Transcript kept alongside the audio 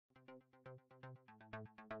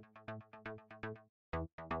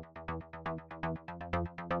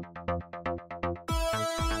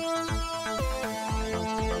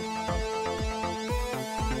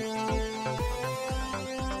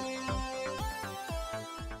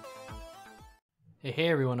Hey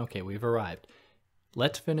everyone, okay, we've arrived.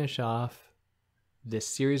 Let's finish off this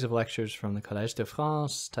series of lectures from the Collège de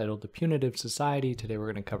France titled The Punitive Society. Today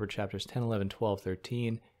we're going to cover chapters 10, 11, 12,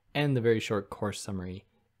 13, and the very short course summary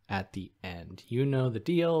at the end. You know the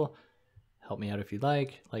deal. Help me out if you'd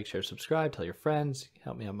like, share, subscribe, tell your friends,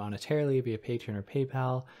 help me out monetarily via Patreon or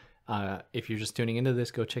PayPal. If you're just tuning into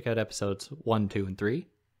this, go check out episodes 1, 2, and 3,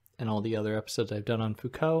 and all the other episodes I've done on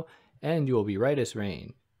Foucault, and you will be right as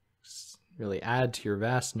rain. Really add to your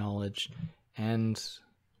vast knowledge, and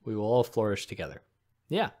we will all flourish together.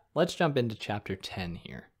 Yeah, let's jump into chapter 10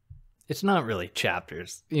 here. It's not really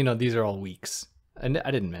chapters. These are all weeks. And I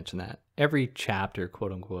didn't mention that. Every chapter,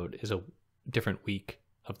 quote unquote, is a different week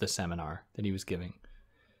of the seminar that he was giving.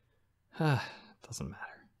 Doesn't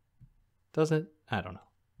matter. Does it? I don't know.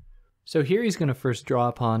 So here he's going to first draw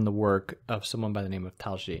upon the work of someone by the name of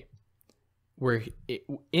Talger, where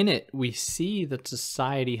in it we see that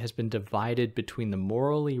society has been divided between the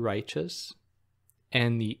morally righteous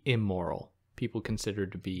and the immoral, people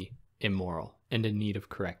considered to be immoral and in need of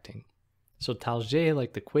correcting. So Talger,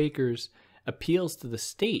 like the Quakers, appeals to the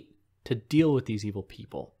state to deal with these evil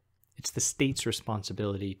people. It's the state's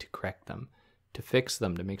responsibility to correct them, to fix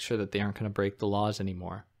them, to make sure that they aren't going to break the laws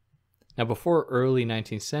anymore. Now, before early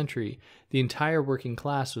 19th century, the entire working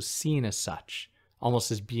class was seen as such,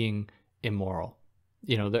 almost as being immoral.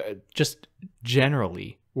 Just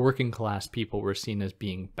generally, working class people were seen as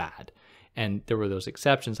being bad. And there were those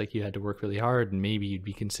exceptions, like you had to work really hard and maybe you'd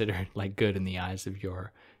be considered like good in the eyes of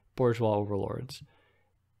your bourgeois overlords.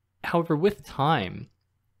 However, with time,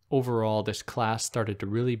 overall, this class started to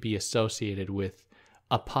really be associated with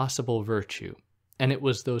a possible virtue. And it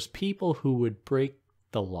was those people who would break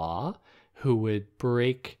the law, who would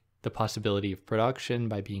break the possibility of production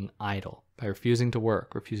by being idle, by refusing to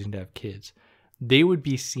work, refusing to have kids. They would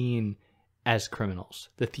be seen as criminals,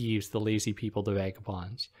 the thieves, the lazy people, the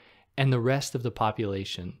vagabonds. And the rest of the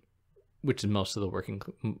population, which is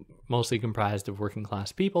mostly comprised of working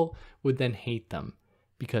class people, would then hate them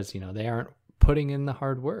because, they aren't putting in the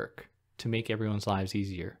hard work to make everyone's lives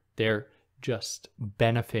easier. They're just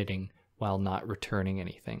benefiting while not returning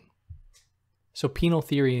anything. So penal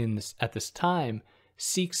theory at this time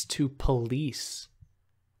seeks to police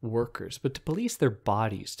workers, but to police their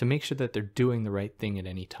bodies, to make sure that they're doing the right thing at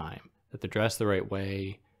any time, that they're dressed the right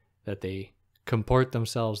way, that they comport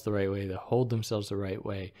themselves the right way, that hold themselves the right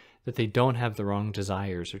way, that they don't have the wrong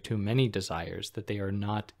desires or too many desires, that they are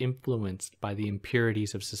not influenced by the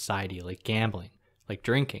impurities of society like gambling, like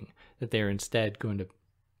drinking, that they are instead going to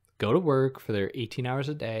go to work for their 18 hours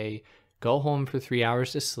a day, go home for 3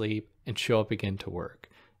 hours to sleep, and show up again to work.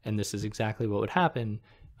 And this is exactly what would happen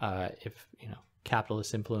if,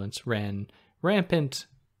 capitalist influence ran rampant.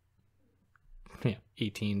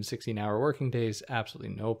 18, 16-hour working days,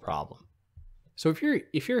 absolutely no problem. So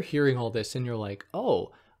if you're hearing all this and you're like,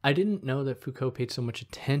 oh, I didn't know that Foucault paid so much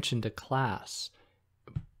attention to class.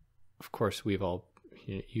 Of course,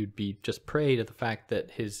 you'd be just prey to the fact that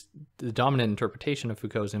the dominant interpretation of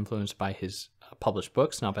Foucault is influenced by his published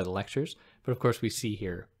books, not by the lectures. But of course, we see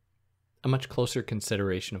here a much closer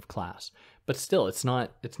consideration of class. But still, it's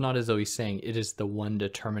not as though he's saying it is the one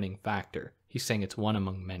determining factor. He's saying it's one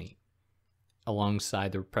among many,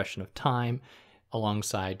 alongside the repression of time,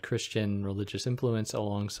 alongside Christian religious influence,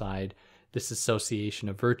 alongside this association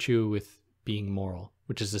of virtue with being moral,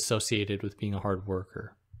 which is associated with being a hard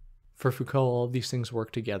worker. For Foucault, all of these things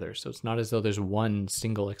work together, so it's not as though there's one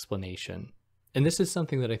single explanation. And this is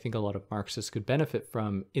something that I think a lot of Marxists could benefit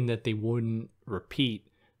from, in that they wouldn't repeat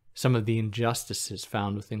some of the injustices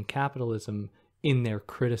found within capitalism in their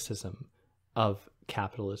criticism of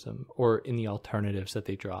capitalism or in the alternatives that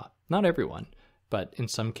they draw. Not everyone, but in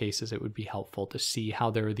some cases it would be helpful to see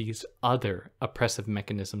how there are these other oppressive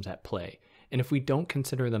mechanisms at play. And if we don't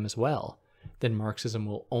consider them as well, then Marxism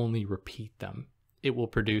will only repeat them. It will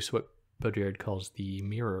produce what Baudrillard calls the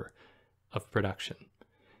mirror of production.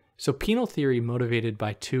 So penal theory motivated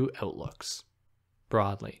by two outlooks,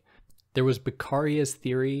 broadly. There was Beccaria's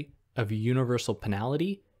theory of universal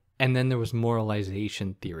penality, and then there was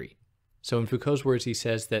moralization theory. So in Foucault's words, he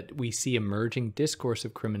says that we see emerging discourse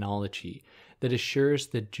of criminology that assures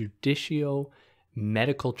the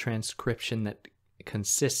judicio-medical transcription that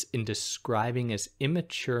consists in describing as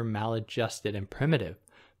immature, maladjusted, and primitive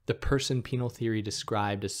the person penal theory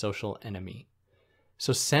described as social enemy.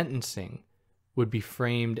 So sentencing would be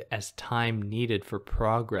framed as time needed for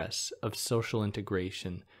progress of social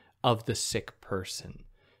integration of the sick person.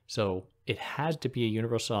 So it had to be a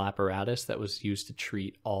universal apparatus that was used to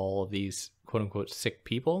treat all of these quote-unquote sick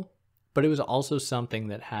people, but it was also something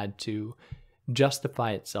that had to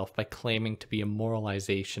justify itself by claiming to be a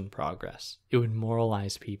moralization progress. It would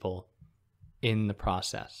moralize people in the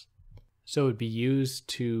process. So it would be used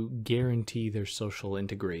to guarantee their social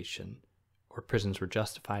integration, or prisons were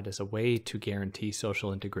justified as a way to guarantee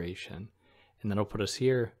social integration. And that'll put us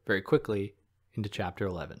here very quickly into chapter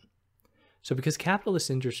 11. So because capitalist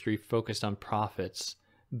industry focused on profits,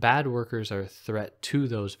 bad workers are a threat to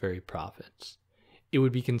those very profits. It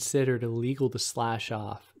would be considered illegal to slack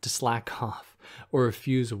off, or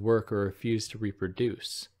refuse work, or refuse to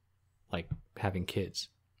reproduce, like having kids.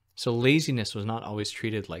 So laziness was not always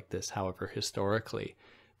treated like this, however, historically.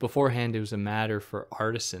 Beforehand, it was a matter for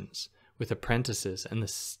artisans, with apprentices, and the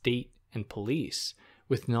state and police,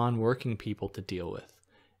 with non-working people to deal with.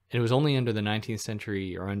 And it was only under the 19th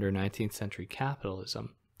century, or under 19th century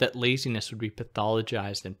capitalism, that laziness would be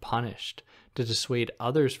pathologized and punished to dissuade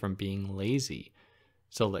others from being lazy.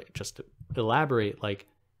 So like, just to elaborate, like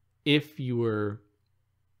if you were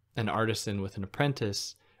an artisan with an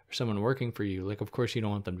apprentice or someone working for you, like of course you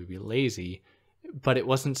don't want them to be lazy, but it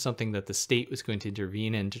wasn't something that the state was going to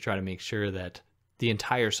intervene in to try to make sure that the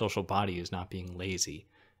entire social body is not being lazy.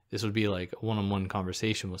 This would be like a one-on-one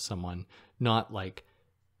conversation with someone, not like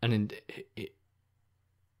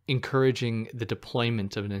encouraging the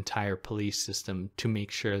deployment of an entire police system to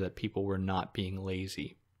make sure that people were not being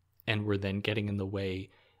lazy and were then getting in the way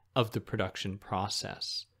of the production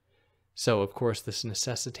process. So, of course, this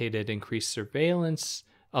necessitated increased surveillance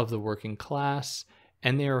of the working class,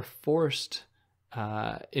 and they are forced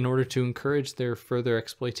in order to encourage their further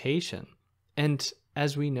exploitation. And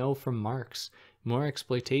as we know from Marx, more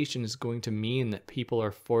exploitation is going to mean that people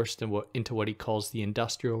are forced into what he calls the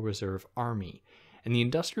Industrial Reserve Army. And the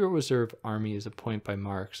Industrial Reserve Army is a point by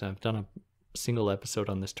Marx, and I've done a single episode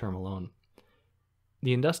on this term alone.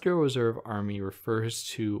 The Industrial Reserve Army refers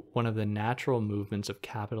to one of the natural movements of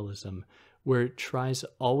capitalism where it tries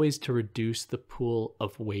always to reduce the pool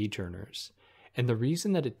of wage earners. And the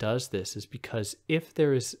reason that it does this is because if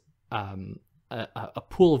there is a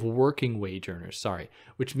pool of working wage earners,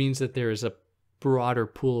 which means that there is a broader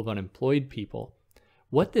pool of unemployed people,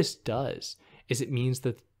 what this does is it means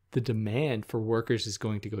that the demand for workers is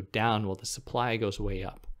going to go down while the supply goes way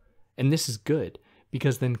up. And this is good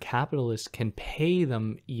because then capitalists can pay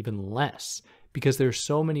them even less because there are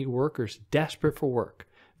so many workers desperate for work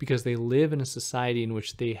because they live in a society in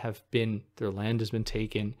which their land has been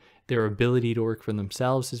taken, their ability to work for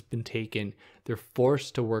themselves has been taken, they're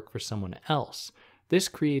forced to work for someone else. This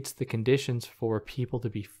creates the conditions for people to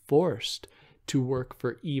be forced to work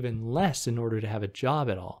for even less in order to have a job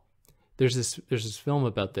at all. There's this film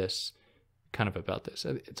about this.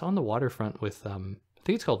 It's on the waterfront with, I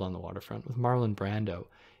think it's called On the Waterfront, with Marlon Brando,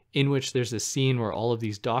 in which there's this scene where all of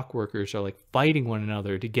these dock workers are like fighting one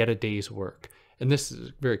another to get a day's work. And this is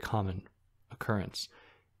a very common occurrence.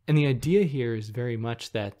 And the idea here is very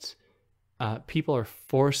much that people are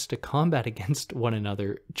forced to combat against one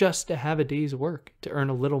another just to have a day's work, to earn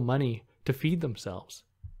a little money to feed themselves.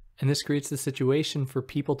 And this creates the situation for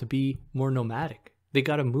people to be more nomadic. They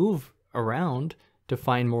got to move around to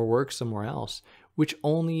find more work somewhere else, which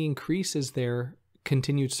only increases their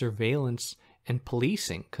continued surveillance and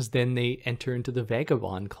policing, because then they enter into the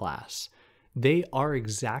vagabond class. They are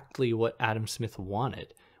exactly what Adam Smith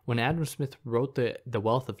wanted. When Adam Smith wrote The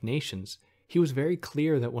Wealth of Nations, he was very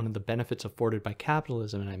clear that one of the benefits afforded by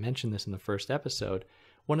capitalism, and I mentioned this in the first episode,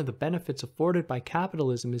 one of the benefits afforded by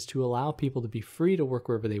capitalism is to allow people to be free to work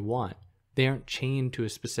wherever they want. They aren't chained to a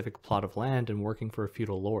specific plot of land and working for a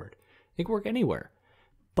feudal lord. They can work anywhere.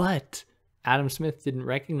 But Adam Smith didn't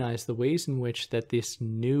recognize the ways in which that this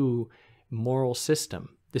new moral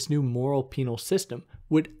system, this new moral penal system,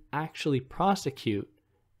 would actually prosecute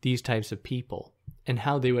these types of people and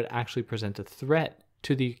how they would actually present a threat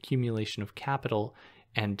to the accumulation of capital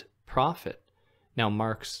and profit. Now,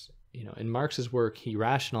 Marx, in Marx's work, he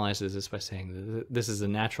rationalizes this by saying that this is a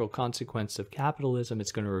natural consequence of capitalism.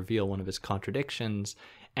 It's going to reveal one of its contradictions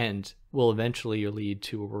and will eventually lead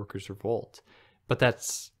to a workers' revolt. But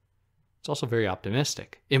it's also very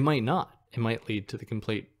optimistic. It might not. It might lead to the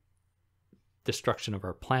complete destruction of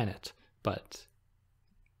our planet. But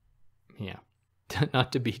yeah,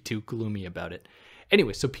 not to be too gloomy about it.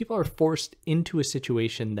 Anyway, so people are forced into a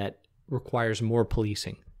situation that requires more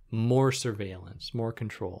policing, more surveillance, more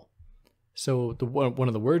control. So one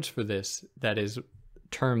of the words for this, that is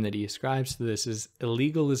term that he ascribes to this, is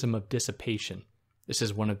illegalism of dissipation. This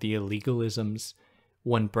is one of the illegalisms,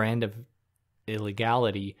 one brand of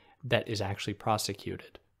illegality that is actually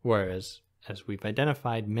prosecuted. Whereas, as we've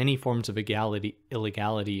identified, many forms of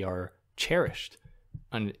illegality are cherished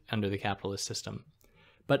under the capitalist system.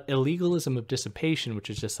 But illegalism of dissipation, which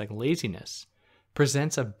is just like laziness,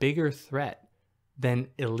 presents a bigger threat than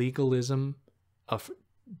illegalism of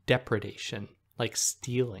depredation, like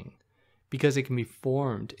stealing, because it can be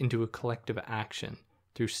formed into a collective action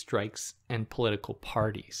through strikes and political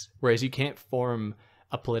parties. Whereas you can't form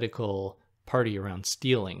a political party around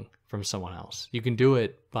stealing from someone else. You can do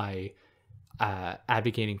it by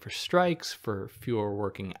advocating for strikes, for fewer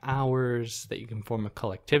working hours, that you can form a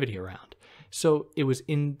collectivity around. So it was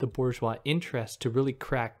in the bourgeois interest to really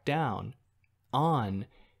crack down on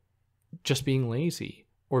just being lazy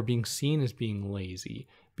or being seen as being lazy,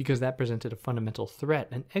 because that presented a fundamental threat,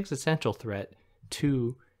 an existential threat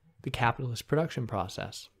to the capitalist production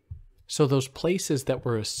process. So those places that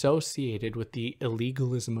were associated with the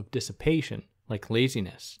illegalism of dissipation, like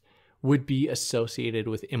laziness, would be associated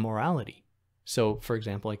with immorality. So, for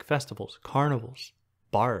example, like festivals, carnivals,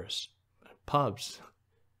 bars, pubs,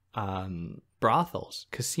 brothels,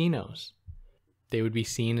 casinos, they would be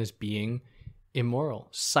seen as being immoral,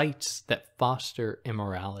 sites that foster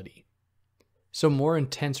immorality. So more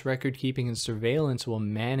intense record keeping and surveillance will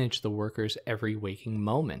manage the workers' every waking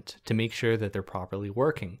moment to make sure that they're properly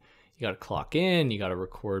working. You got to clock in, you got to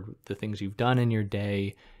record the things you've done in your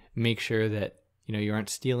day, make sure that you aren't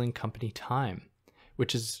stealing company time,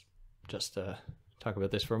 which is, just to talk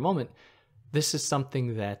about this for a moment, this is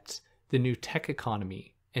something that the new tech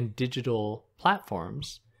economy and digital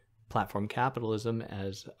platforms, platform capitalism,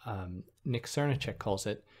 as Nick Cernicek calls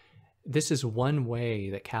it, this is one way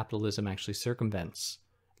that capitalism actually circumvents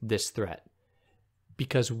this threat.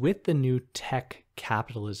 Because with the new tech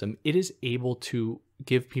capitalism, it is able to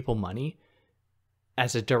give people money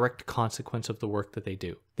as a direct consequence of the work that they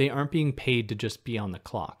do. They aren't being paid to just be on the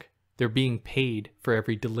clock. They're being paid for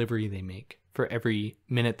every delivery they make, for every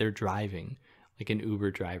minute they're driving, like an Uber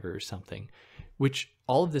driver or something, which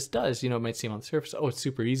all of this does, it might seem on the surface, oh, it's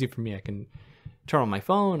super easy for me. I can turn on my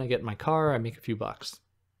phone, I get in my car, I make a few bucks.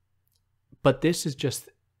 But this is just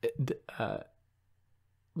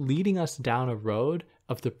leading us down a road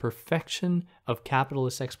of the perfection of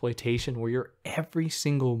capitalist exploitation, where your every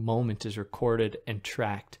single moment is recorded and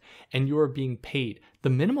tracked, and you are being paid. The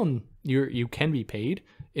minimum you can be paid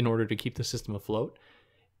in order to keep the system afloat,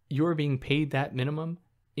 you are being paid that minimum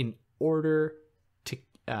in order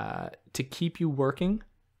to keep you working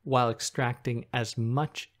while extracting as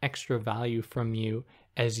much extra value from you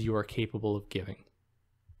as you are capable of giving.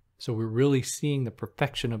 So we're really seeing the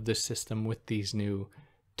perfection of this system with these new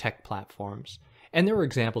tech platforms. And there were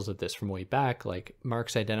examples of this from way back, like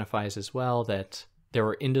Marx identifies as well that there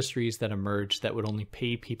were industries that emerged that would only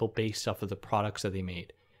pay people based off of the products that they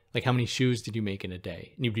made. Like, how many shoes did you make in a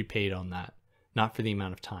day? And you'd be paid on that, not for the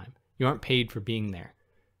amount of time. You aren't paid for being there.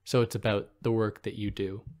 So it's about the work that you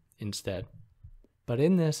do instead. But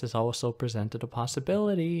in this is also presented a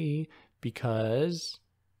possibility, because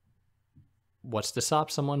what's to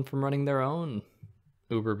stop someone from running their own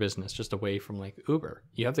Uber business just away from like Uber?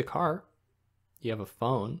 You have the car, you have a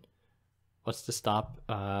phone. What's to stop,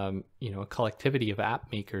 a collectivity of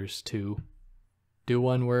app makers to do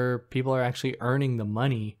one where people are actually earning the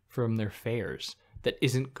money from their fares that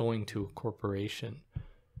isn't going to a corporation?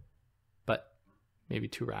 But maybe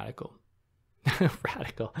too radical.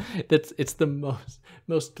 Radical. It's the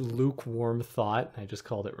most lukewarm thought. I just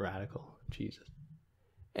called it radical. Jesus.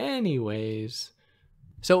 Anyways,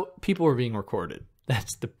 so people were being recorded.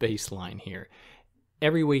 That's the baseline here.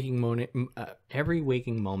 Every waking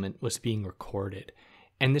moment was being recorded,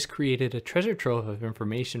 and this created a treasure trove of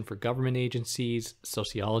information for government agencies,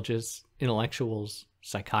 sociologists, intellectuals,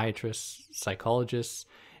 psychiatrists, psychologists,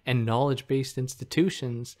 and knowledge-based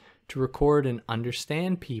institutions to record and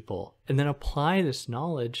understand people, and then apply this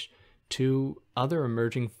knowledge to other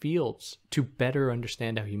emerging fields to better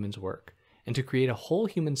understand how humans work, and to create a whole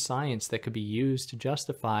human science that could be used to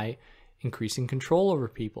justify increasing control over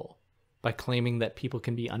people by claiming that people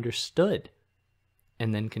can be understood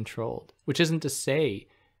and then controlled, which isn't to say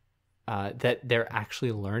that they're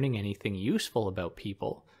actually learning anything useful about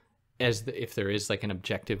people, if there is like an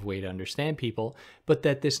objective way to understand people, but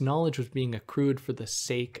that this knowledge was being accrued for the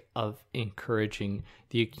sake of encouraging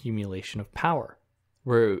the accumulation of power,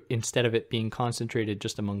 where instead of it being concentrated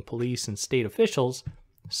just among police and state officials,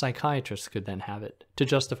 psychiatrists could then have it to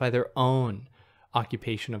justify their own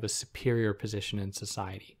occupation of a superior position in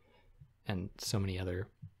society, and so many other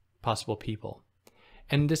possible people.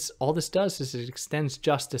 And all this does is it extends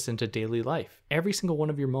justice into daily life. Every single one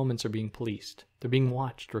of your moments are being policed. They're being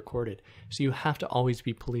watched, recorded. So you have to always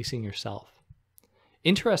be policing yourself.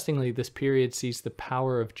 Interestingly, this period sees the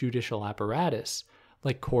power of judicial apparatus,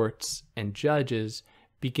 like courts and judges,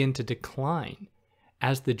 begin to decline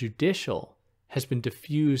as the judicial has been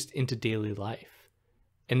diffused into daily life.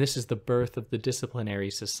 And this is the birth of the disciplinary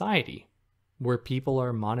society, where people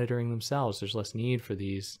are monitoring themselves. There's less need for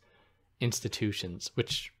these institutions,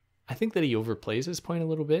 which I think that he overplays this point a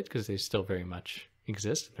little bit because they still very much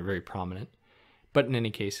exist. They're very prominent. But in any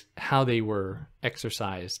case, how they were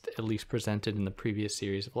exercised, at least presented in the previous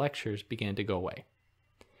series of lectures, began to go away.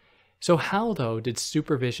 So how, though, did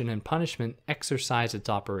supervision and punishment exercise its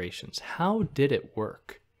operations? How did it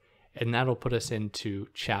work? And that'll put us into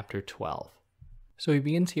chapter 12. So he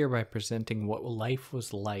begins here by presenting what life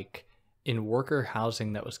was like in worker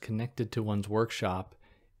housing that was connected to one's workshop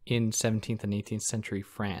in 17th and 18th century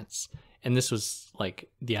France. And this was like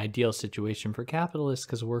the ideal situation for capitalists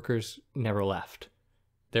because workers never left.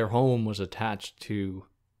 Their home was attached to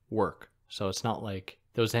work. So it's not like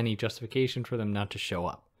there was any justification for them not to show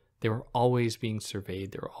up. They were always being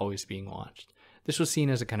surveyed. They were always being watched. This was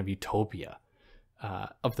seen as a kind of utopia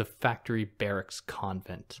of the factory barracks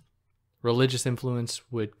convent. Religious influence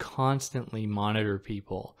would constantly monitor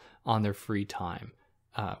people on their free time,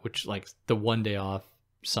 which like the one day off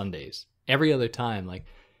Sundays. Every other time, like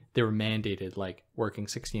they were mandated like working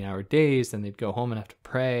 16-hour days, then they'd go home and have to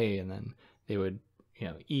pray, and then they would,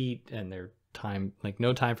 eat, and their time, like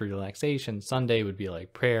no time for relaxation. Sunday would be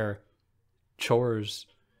like prayer, chores,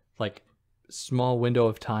 like small window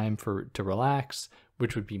of time to relax,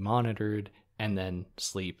 which would be monitored, and then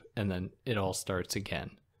sleep, and then it all starts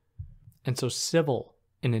again. And so civil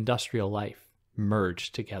and industrial life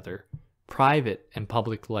merged together. Private and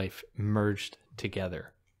public life merged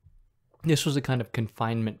together. This was a kind of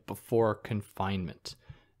confinement before confinement,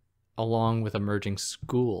 along with emerging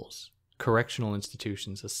schools, correctional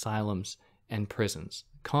institutions, asylums, and prisons.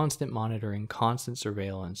 Constant monitoring, constant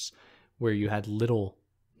surveillance, where you had little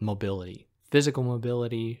mobility, physical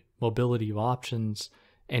mobility, mobility of options,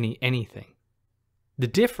 anything. The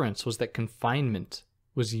difference was that confinement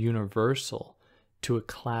was universal to a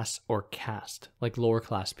class or caste, like lower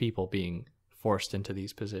class people being forced into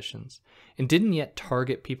these positions, and didn't yet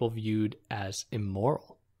target people viewed as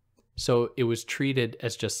immoral. So it was treated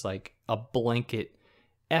as just like a blanket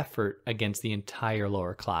effort against the entire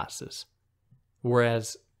lower classes.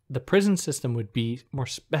 Whereas the prison system would be more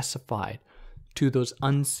specified to those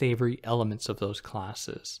unsavory elements of those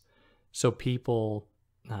classes. So people,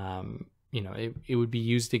 it would be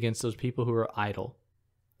used against those people who were idle,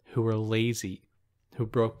 who were lazy, who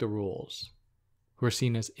broke the rules, who were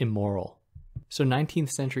seen as immoral. So 19th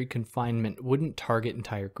century confinement wouldn't target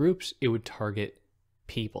entire groups, it would target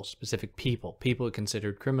people, specific people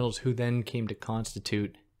considered criminals, who then came to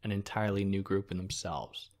constitute an entirely new group in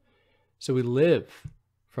themselves. So we live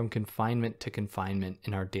from confinement to confinement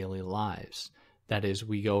in our daily lives. That is,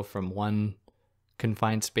 we go from one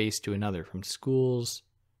confined space to another, from schools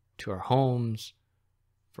to our homes,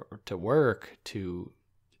 to work, to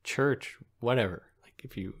church, whatever. Like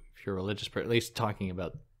if you're a religious person, at least talking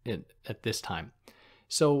about it at this time.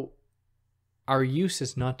 So our use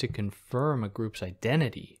is not to confirm a group's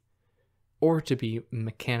identity or to be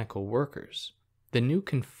mechanical workers. The new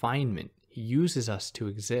confinement uses us to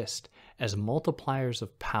exist as multipliers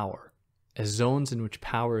of power, as zones in which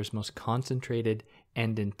power is most concentrated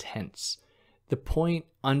and intense. The point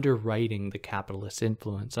underwriting the capitalist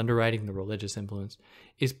influence, underwriting the religious influence,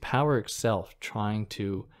 is power itself trying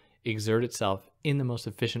to exert itself in the most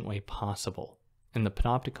efficient way possible. And the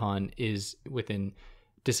Panopticon is, within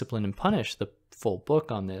Discipline and Punish, the full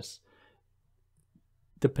book on this,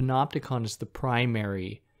 the Panopticon is the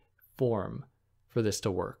primary form for this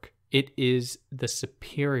to work. It is the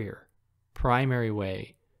superior primary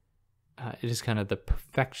way. It is kind of the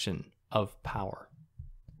perfection of power.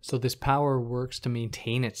 So this power works to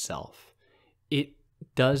maintain itself. It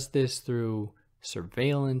does this through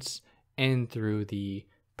surveillance and through the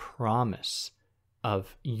promise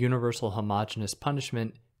of universal homogeneous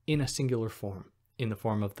punishment in a singular form, in the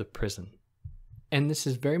form of the prison. And this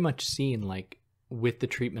is very much seen like with the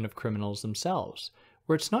treatment of criminals themselves,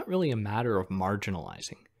 where it's not really a matter of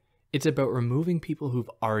marginalizing. It's about removing people who've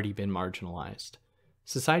already been marginalized.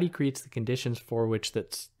 Society creates the conditions for which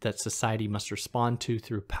that society must respond to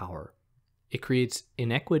through power. It creates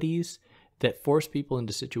inequities that force people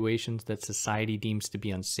into situations that society deems to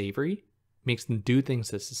be unsavory, makes them do things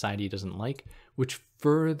that society doesn't like, which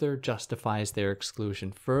further justifies their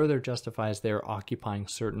exclusion, further justifies their occupying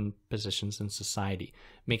certain positions in society,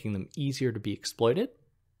 making them easier to be exploited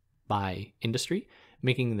by industry,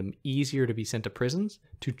 making them easier to be sent to prisons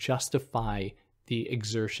to justify the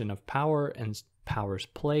exertion of power and power's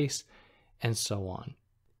place, and so on.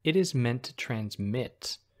 It is meant to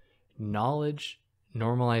transmit knowledge,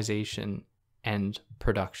 normalization, and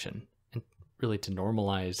production, and really to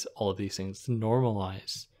normalize all of these things, to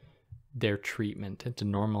normalize their treatment and to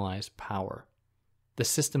normalize power. The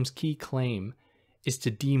system's key claim is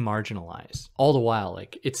to demarginalize. All the while,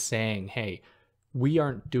 like, it's saying, hey, we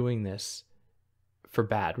aren't doing this for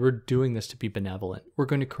bad. We're doing this to be benevolent. We're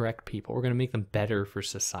going to correct people. We're going to make them better for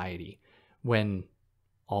society, when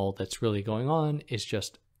all that's really going on is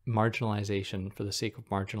just marginalization for the sake of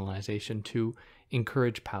marginalization, to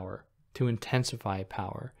encourage power, to intensify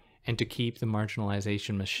power, and to keep the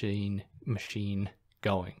marginalization machine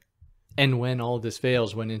going. And when all of this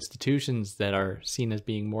fails, when institutions that are seen as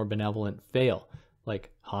being more benevolent fail,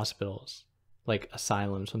 like hospitals, like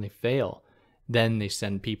asylums, when they fail, then they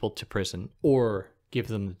send people to prison or give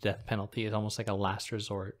them the death penalty as almost like a last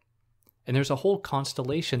resort. And there's a whole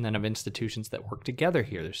constellation then of institutions that work together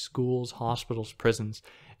here. There's schools, hospitals, prisons,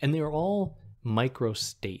 and they are all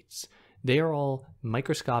micro-states. They are all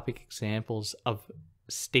microscopic examples of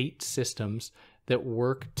state systems that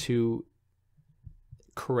work to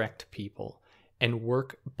correct people and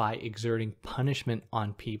work by exerting punishment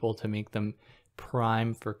on people to make them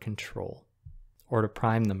prime for control, or to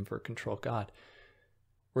prime them for control. God,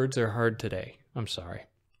 words are hard today. I'm sorry.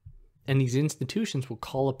 And these institutions will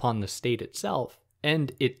call upon the state itself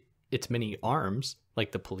and its many arms,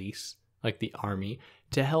 like the police, like the army,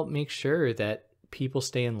 to help make sure that people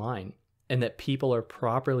stay in line and that people are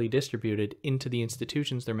properly distributed into the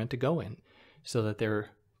institutions they're meant to go in, so that they're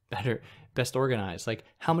best organized. Like,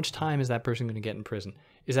 how much time is that person going to get in prison?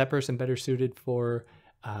 Is that person better suited for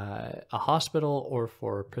a hospital or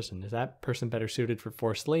for prison? Is that person better suited for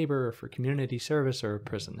forced labor or for community service or a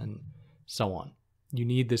prison, and so on? You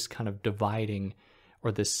need this kind of dividing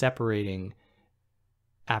or this separating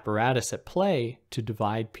apparatus at play to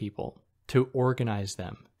divide people, to organize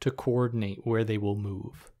them, to coordinate where they will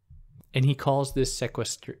move. And he calls this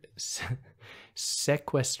sequestration,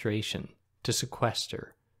 to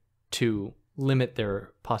sequester, to limit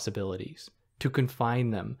their possibilities, to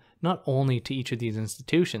confine them not only to each of these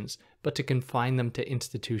institutions, but to confine them to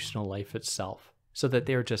institutional life itself, so that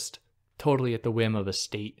they're just totally at the whim of a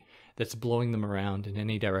state that's blowing them around in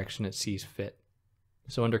any direction it sees fit.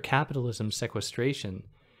 So under capitalism, sequestration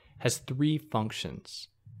has three functions.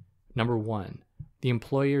 Number one, the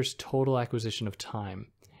employer's total acquisition of time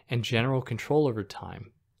and general control over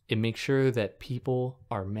time. It makes sure that people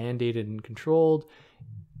are mandated and controlled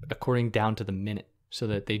according down to the minute, so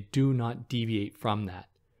that they do not deviate from that.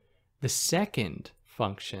 The second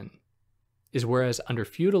function is, whereas under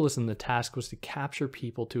feudalism the task was to capture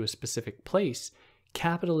people to a specific place,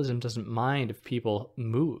 capitalism doesn't mind if people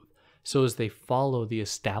move, so as they follow the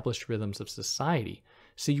established rhythms of society.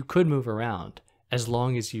 So you could move around as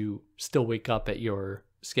long as you still wake up at your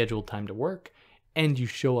scheduled time to work and you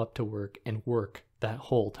show up to work and work that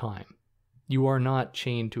whole time. You are not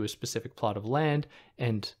chained to a specific plot of land,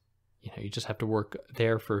 and you just have to work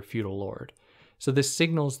there for a feudal lord. So this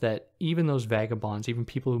signals that even those vagabonds, even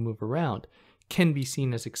people who move around, can be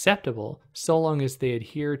seen as acceptable so long as they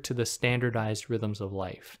adhere to the standardized rhythms of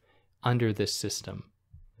life under this system.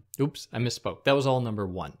 Oops, I misspoke. That was all number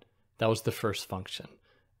one. That was the first function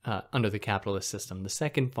under the capitalist system. The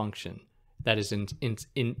second function, that is in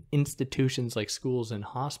institutions like schools and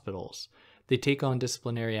hospitals, they take on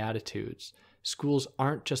disciplinary attitudes. Schools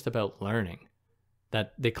aren't just about learning.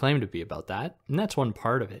 That they claim to be about that, and that's one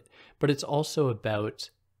part of it. But it's also about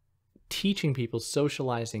teaching people,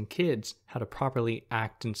 socializing kids how to properly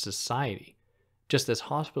act in society. Just as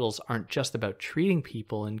hospitals aren't just about treating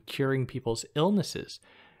people and curing people's illnesses.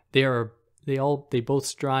 They both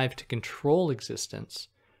strive to control existence.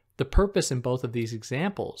 The purpose in both of these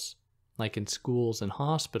examples, like in schools and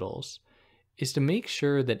hospitals, is to make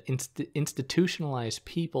sure that institutionalized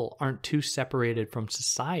people aren't too separated from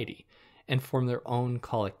society and form their own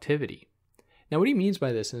collectivity. Now, what he means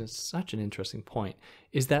by this, and it's such an interesting point,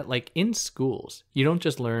 is that like in schools, you don't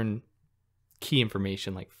just learn key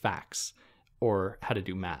information like facts or how to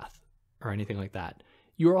do math or anything like that.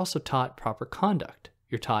 You are also taught proper conduct.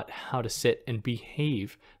 You're taught how to sit and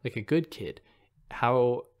behave like a good kid.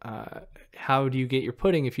 How do you get your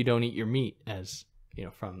pudding if you don't eat your meat, as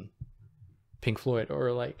from Pink Floyd,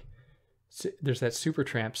 or like there's that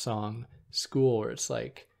Supertramp song School, where it's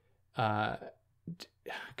like God,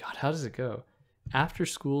 how does it go? After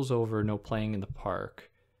school's over, no playing in the park.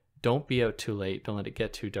 Don't be out too late. Don't let it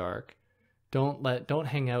get too dark. Don't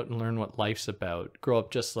hang out and learn what life's about. Grow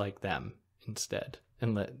up just like them instead,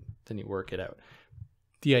 and then you work it out.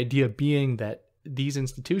 The idea being that these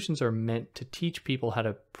institutions are meant to teach people how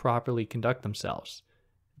to properly conduct themselves.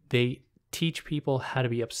 They teach people how to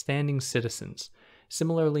be upstanding citizens.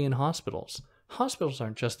 Similarly in hospitals. Hospitals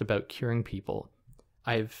aren't just about curing people.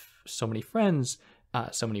 I have so many friends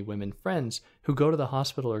so many women friends who go to the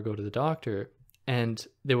hospital or go to the doctor, and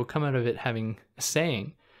they will come out of it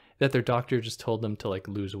saying that their doctor just told them to like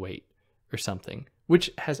lose weight or something,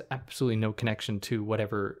 which has absolutely no connection to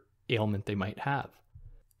whatever ailment they might have.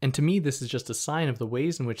 And to me, this is just a sign of the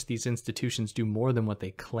ways in which these institutions do more than what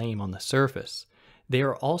they claim on the surface. They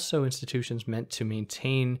are also institutions meant to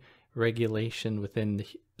maintain regulation within the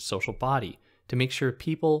social body, to make sure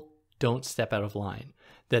people don't step out of line,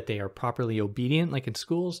 that they are properly obedient like in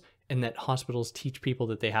schools, and that hospitals teach people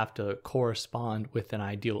that they have to correspond with an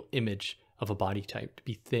ideal image of a body type, to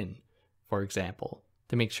be thin, for example,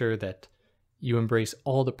 to make sure that you embrace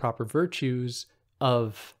all the proper virtues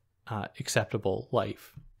of acceptable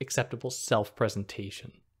life, acceptable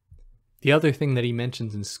self-presentation. The other thing that he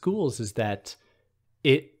mentions in schools is that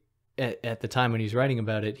at the time when he's writing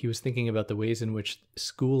about it, he was thinking about the ways in which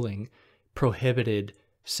schooling prohibited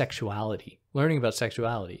sexuality. Learning about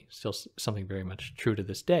sexuality, still something very much true to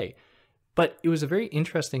this day. But it was a very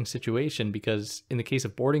interesting situation because in the case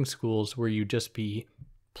of boarding schools where you just be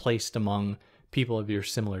placed among people of your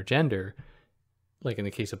similar gender, like in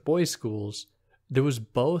the case of boys' schools, there was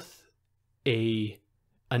both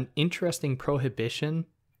an interesting prohibition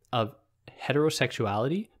of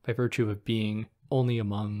heterosexuality by virtue of being only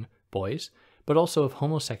among boys, but also of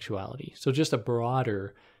homosexuality. So just a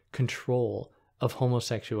broader control of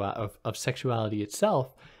sexuality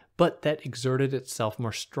itself, but that exerted itself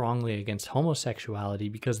more strongly against homosexuality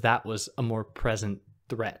because that was a more present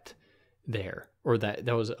threat there, or that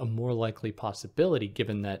was a more likely possibility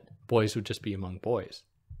given that boys would just be among boys,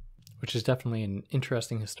 which is definitely an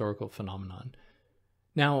interesting historical phenomenon.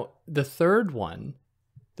 Now, the third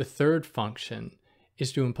function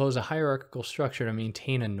is to impose a hierarchical structure to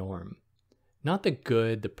maintain a norm. Not the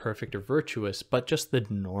good, the perfect, or virtuous, but just the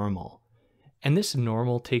normal. And this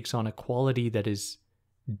normal takes on a quality that is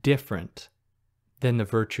different than the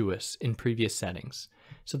virtuous in previous settings.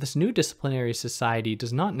 So this new disciplinary society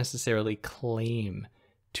does not necessarily claim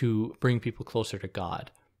to bring people closer to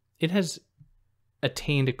God. It has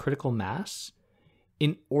attained a critical mass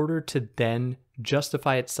in order to then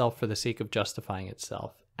justify itself for the sake of justifying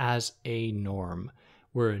itself as a norm,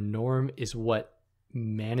 where a norm is what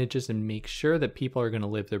manages and makes sure that people are going to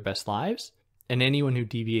live their best lives, and anyone who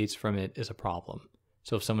deviates from it is a problem.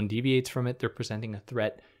 So if someone deviates from it, they're presenting a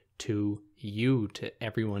threat to you, to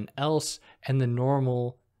everyone else, and the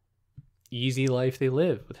normal, easy life they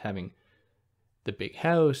live with having the big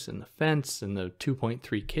house and the fence and the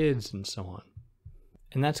 2.3 kids and so on.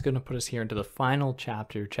 And that's going to put us here into the final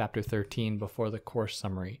chapter, chapter 13, before the course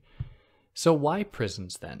summary. So why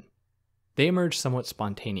prisons then? They emerged somewhat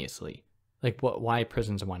spontaneously. Like, why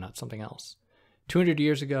prisons and why not something else? 200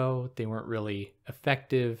 years ago, they weren't really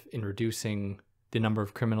effective in reducing the number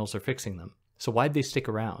of criminals or fixing them. So why'd they stick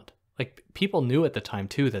around? Like, people knew at the time,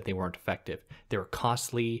 too, that they weren't effective. They were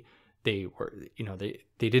costly. They were, they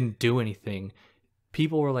didn't do anything.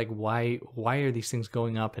 People were like, why are these things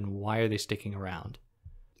going up and why are they sticking around?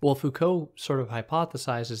 Well, Foucault sort of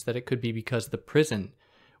hypothesizes that it could be because the prison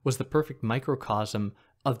was the perfect microcosm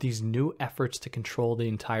of these new efforts to control the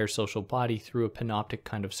entire social body through a panoptic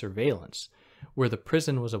kind of surveillance, where the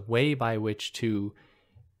prison was a way by which to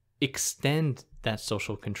extend that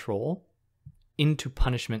social control into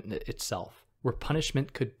punishment itself, where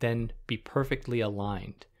punishment could then be perfectly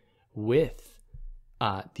aligned with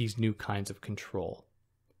these new kinds of control.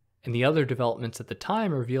 And the other developments at the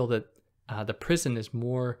time reveal that the prison is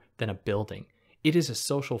more than a building. It is a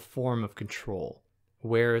social form of control,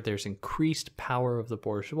 where there's increased power of the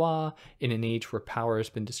bourgeois in an age where power has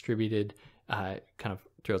been distributed kind of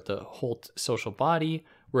throughout the whole social body,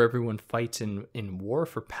 where everyone fights in war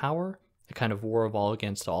for power, a kind of war of all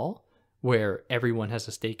against all, where everyone has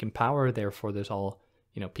a stake in power, therefore there's all,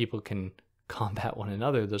 people can combat one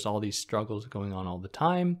another. There's all these struggles going on all the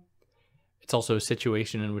time. It's also a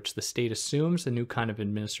situation in which the state assumes a new kind of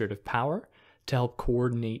administrative power to help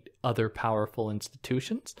coordinate other powerful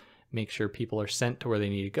institutions, make sure people are sent to where they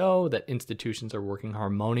need to go, that institutions are working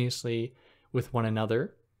harmoniously with one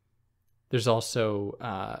another. There's also,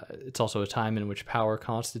 it's also a time in which power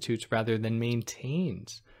constitutes rather than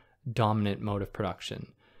maintains dominant mode of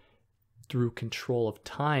production through control of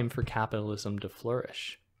time for capitalism to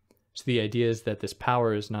flourish. So the idea is that this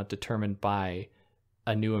power is not determined by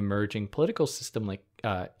a new emerging political system like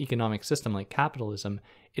economic system like capitalism.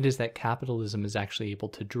 It is that capitalism is actually able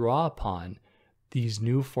to draw upon these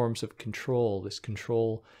new forms of control, this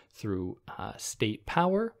control through state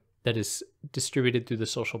power that is distributed through the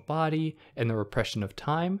social body and the repression of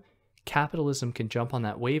time. Capitalism can jump on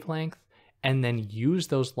that wavelength and then use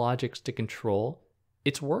those logics to control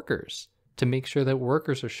its workers, to make sure that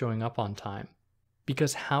workers are showing up on time.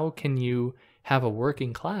 Because how can you have a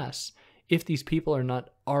working class if these people are not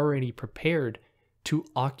already prepared to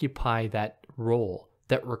occupy that role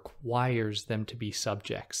that requires them to be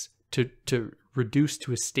subjects, to reduce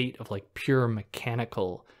to a state of like pure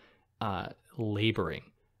mechanical laboring,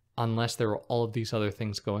 unless there were all of these other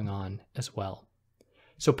things going on as well.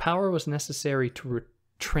 So power was necessary to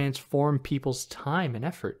transform people's time and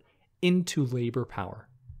effort into labor power.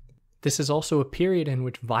 This is also a period in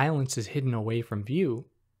which violence is hidden away from view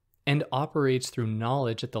and operates through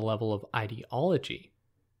knowledge at the level of ideology.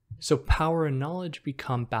 So power and knowledge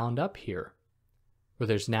become bound up here, where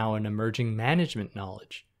there's now an emerging management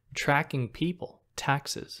knowledge, tracking people,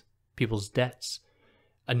 taxes, people's debts,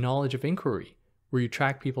 a knowledge of inquiry, where you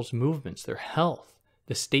track people's movements, their health,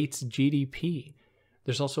 the state's GDP.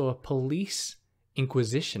 There's also a police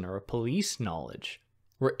inquisition or a police knowledge,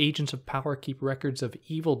 where agents of power keep records of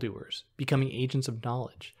evildoers, becoming agents of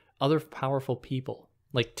knowledge, other powerful people,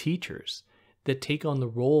 like teachers, that take on the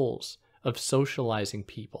roles of socializing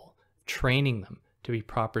people, training them to be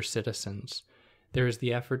proper citizens. There is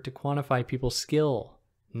the effort to quantify people's skill,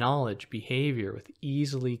 knowledge, behavior with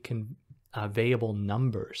easily conveyable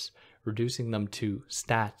numbers, reducing them to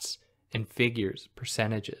stats and figures,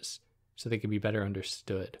 percentages, so they can be better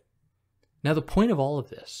understood. Now, the point of all of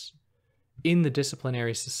this in the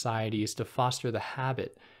disciplinary society is to foster the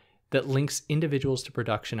habit that links individuals to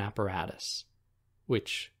production apparatus,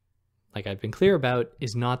 which, like I've been clear about,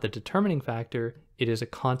 is not the determining factor, it is a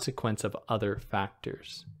consequence of other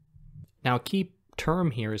factors. Now, a key term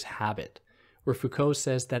here is habit, where Foucault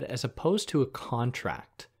says that as opposed to a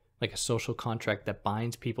contract, like a social contract that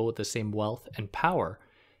binds people with the same wealth and power,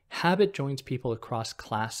 habit joins people across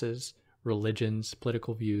classes, religions,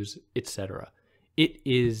 political views, etc. It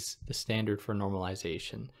is the standard for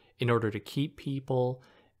normalization in order to keep people,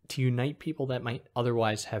 to unite people that might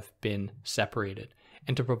otherwise have been separated,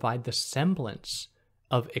 and to provide the semblance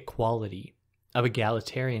of equality, of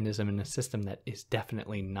egalitarianism in a system that is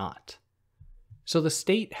definitely not. So the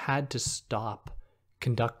state had to stop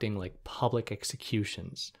conducting like public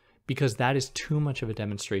executions because that is too much of a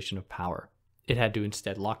demonstration of power. It had to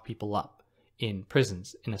instead lock people up in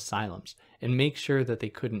prisons, in asylums, and make sure that they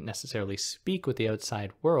couldn't necessarily speak with the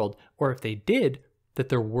outside world, or if they did, that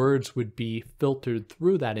their words would be filtered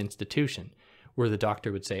through that institution, where the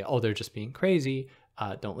doctor would say, oh, they're just being crazy,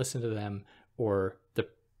 don't listen to them, or the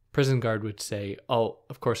prison guard would say, oh,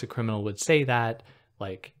 of course a criminal would say that,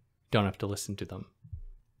 like, don't have to listen to them.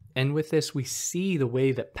 And with this, we see the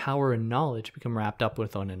way that power and knowledge become wrapped up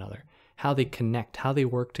with one another, how they connect, how they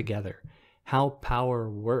work together, how power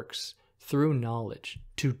works through knowledge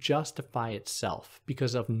to justify itself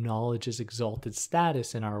because of knowledge's exalted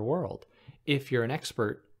status in our world. If you're an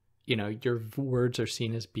expert, you know, your words are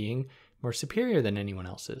seen as being more superior than anyone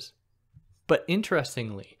else's. But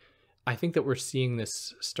interestingly, I think that we're seeing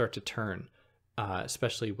this start to turn,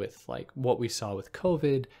 especially with like what we saw with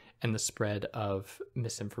COVID and the spread of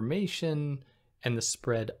misinformation and the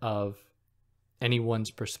spread of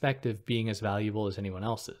anyone's perspective being as valuable as anyone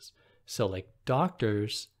else's. So like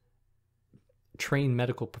doctors, trained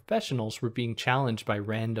medical professionals were being challenged by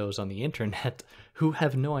randos on the internet who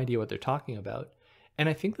have no idea what they're talking about. And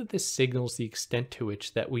I think that this signals the extent to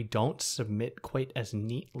which that we don't submit quite as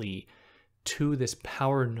neatly to this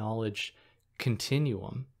power knowledge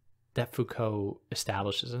continuum that Foucault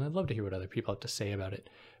establishes. And I'd love to hear what other people have to say about it,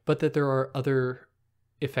 but that there are other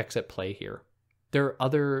effects at play here. There are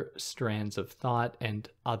other strands of thought and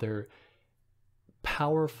other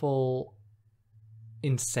powerful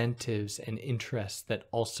incentives and interests that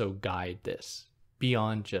also guide this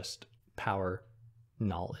beyond just power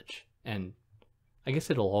knowledge. And I guess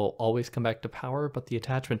it'll always come back to power, but the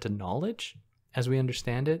attachment to knowledge, as we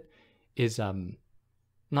understand it, is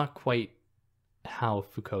not quite how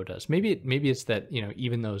Foucault does. Maybe it's that, you know,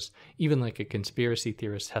 even like a conspiracy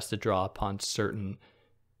theorist has to do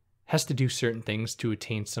certain things to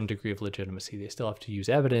attain some degree of legitimacy. They still have to use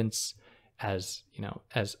evidence, as, you know,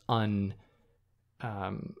 as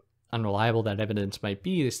unreliable that evidence might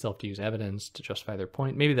be. They still have to use evidence to justify their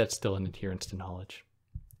point. Maybe that's still an adherence to knowledge.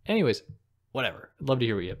 Anyways, whatever. I'd love to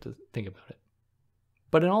hear what you have to think about it.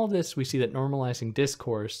 But in all of this, we see that normalizing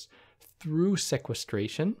discourse through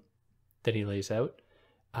sequestration that he lays out,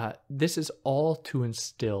 this is all to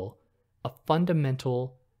instill a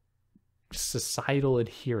fundamental societal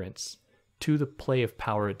adherence to the play of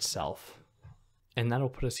power itself. And that'll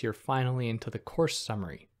put us here finally into the course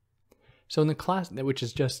summary. So in the class, which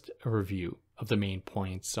is just a review of the main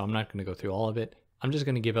points, so I'm not going to go through all of it. I'm just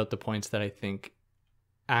going to give out the points that I think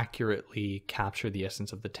accurately capture the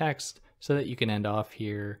essence of the text so that you can end off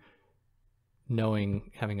here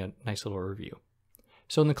having a nice little review.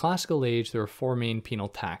 So in the classical age, there were four main penal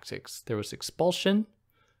tactics. There was expulsion,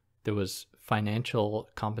 there was financial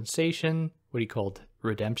compensation, what he called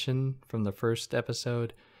redemption from the first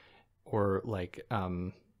episode, or like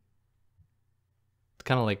kind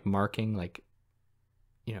of like marking, like,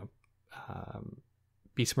 you know,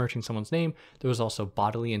 besmirching someone's name. There was also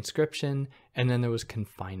bodily inscription, and then there was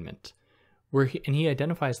confinement, where he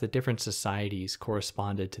identifies that different societies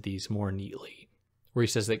corresponded to these more neatly, where he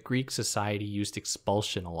says that Greek society used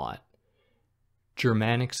expulsion a lot,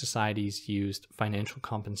 Germanic societies used financial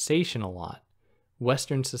compensation a lot,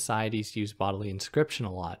 Western societies used bodily inscription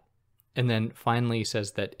a lot, and then finally he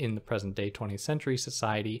says that in the present day 20th century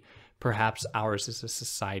society, perhaps ours is a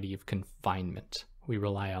society of confinement. We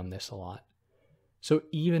rely on this a lot. So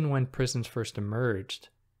even when prisons first emerged,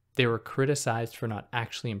 they were criticized for not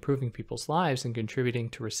actually improving people's lives and contributing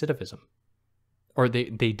to recidivism. Or they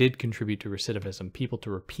did contribute to recidivism, people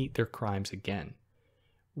to repeat their crimes again.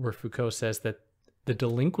 Where Foucault says that the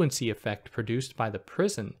delinquency effect produced by the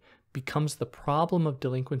prison becomes the problem of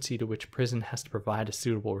delinquency to which prison has to provide a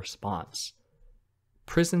suitable response.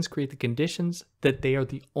 Prisons create the conditions that they are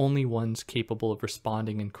the only ones capable of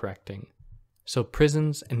responding and correcting. So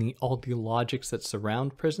prisons and all the logics that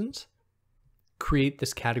surround prisons create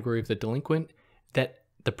this category of the delinquent that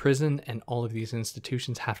the prison and all of these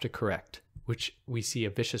institutions have to correct, which we see a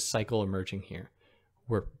vicious cycle emerging here,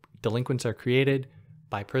 where delinquents are created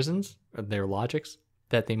by prisons, or their logics,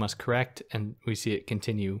 that they must correct, and we see it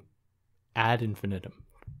continue ad infinitum,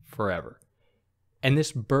 forever. And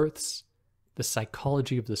this births the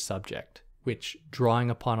psychology of the subject, which, drawing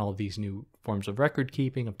upon all of these new forms of record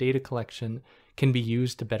keeping, of data collection, can be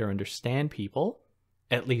used to better understand people,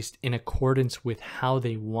 at least in accordance with how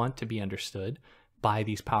they want to be understood by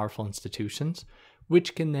these powerful institutions,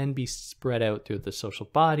 which can then be spread out through the social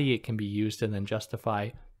body. It can be used to then justify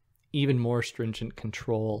even more stringent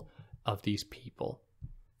control of these people.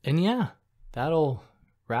 And yeah, that'll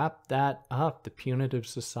wrap that up, the punitive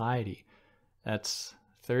society. That's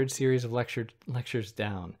third series of lectures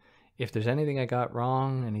down. If there's anything I got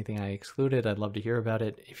wrong, anything I excluded, I'd love to hear about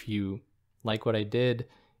it. If you like what I did,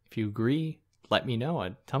 if you agree, let me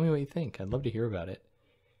know. Tell me what you think. I'd love to hear about it.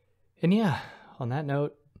 And yeah, on that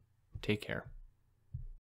note, take care.